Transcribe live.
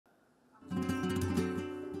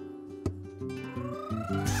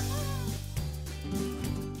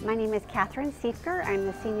My name is Catherine Siefker. I'm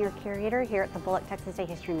the Senior Curator here at the Bullock Texas Day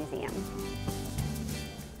History Museum.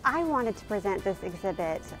 I wanted to present this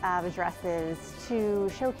exhibit of dresses to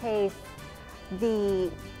showcase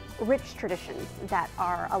the rich traditions that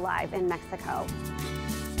are alive in Mexico.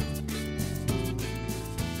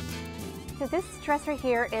 So this dress right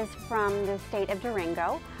here is from the state of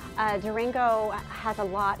Durango. Durango has a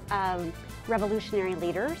lot of revolutionary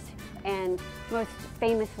leaders, and most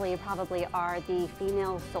famously probably are the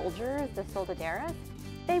female soldiers, the soldaderas.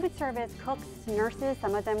 They would serve as cooks, nurses,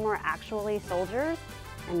 some of them were actually soldiers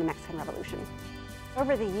in the Mexican Revolution.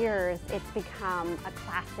 Over the years, it's become a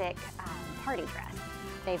classic party dress.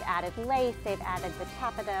 They've added lace, they've added the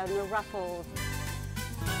taffeta and the ruffles.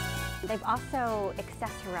 They've also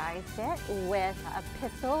accessorized it with a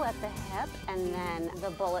pistol at the hip and then the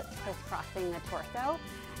bullets crisscrossing the torso.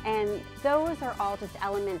 And those are all just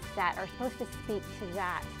elements that are supposed to speak to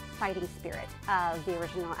that fighting spirit of the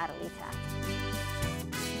original Adelita.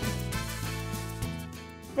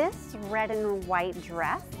 This red and white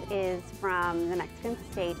dress is from the Mexican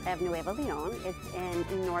state of Nuevo León. It's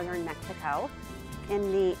in northern Mexico.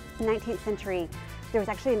 In the 19th century, there was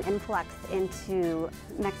actually an influx into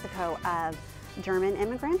Mexico of German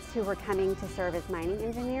immigrants who were coming to serve as mining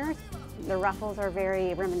engineers. The ruffles are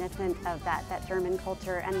very reminiscent of that German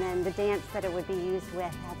culture, and then the dance that it would be used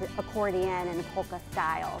with has an accordion and a polka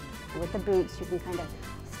style. With the boots, you can kind of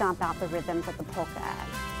stomp out the rhythms of the polka.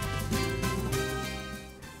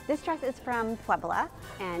 This dress is from Puebla,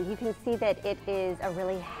 and you can see that it is a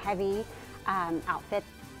really heavy outfit.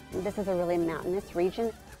 This is a really mountainous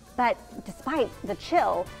region, but despite the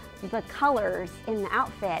chill, the colors in the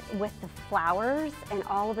outfit with the flowers and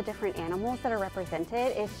all of the different animals that are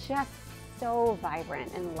represented is just so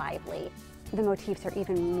vibrant and lively. The motifs are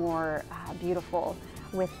even more beautiful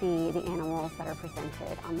with the animals that are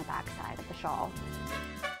presented on the back side of the shawl.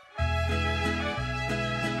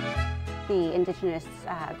 The indigenous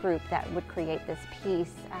group that would create this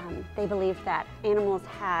piece, they believed that animals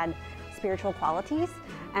had spiritual qualities,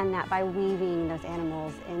 and that by weaving those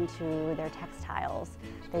animals into their textiles,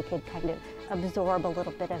 they could kind of absorb a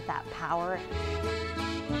little bit of that power.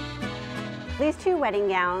 These two wedding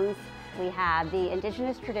gowns, we have the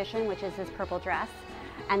indigenous tradition, which is this purple dress,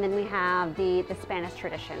 and then we have the Spanish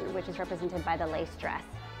tradition, which is represented by the lace dress.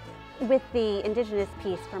 With the indigenous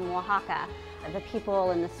piece from Oaxaca, the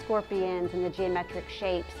people and the scorpions and the geometric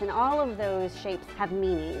shapes, and all of those shapes have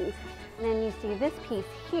meanings. And then you see this piece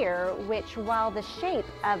here, which while the shape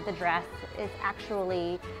of the dress is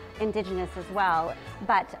actually indigenous as well,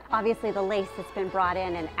 but obviously the lace that's been brought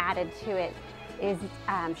in and added to it is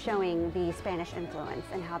showing the Spanish influence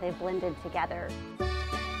and how they've blended together.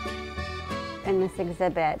 In this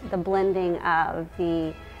exhibit, the blending of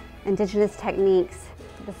the indigenous techniques,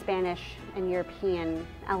 the Spanish and European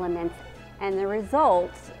elements, and the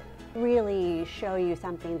results really show you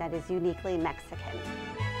something that is uniquely Mexican.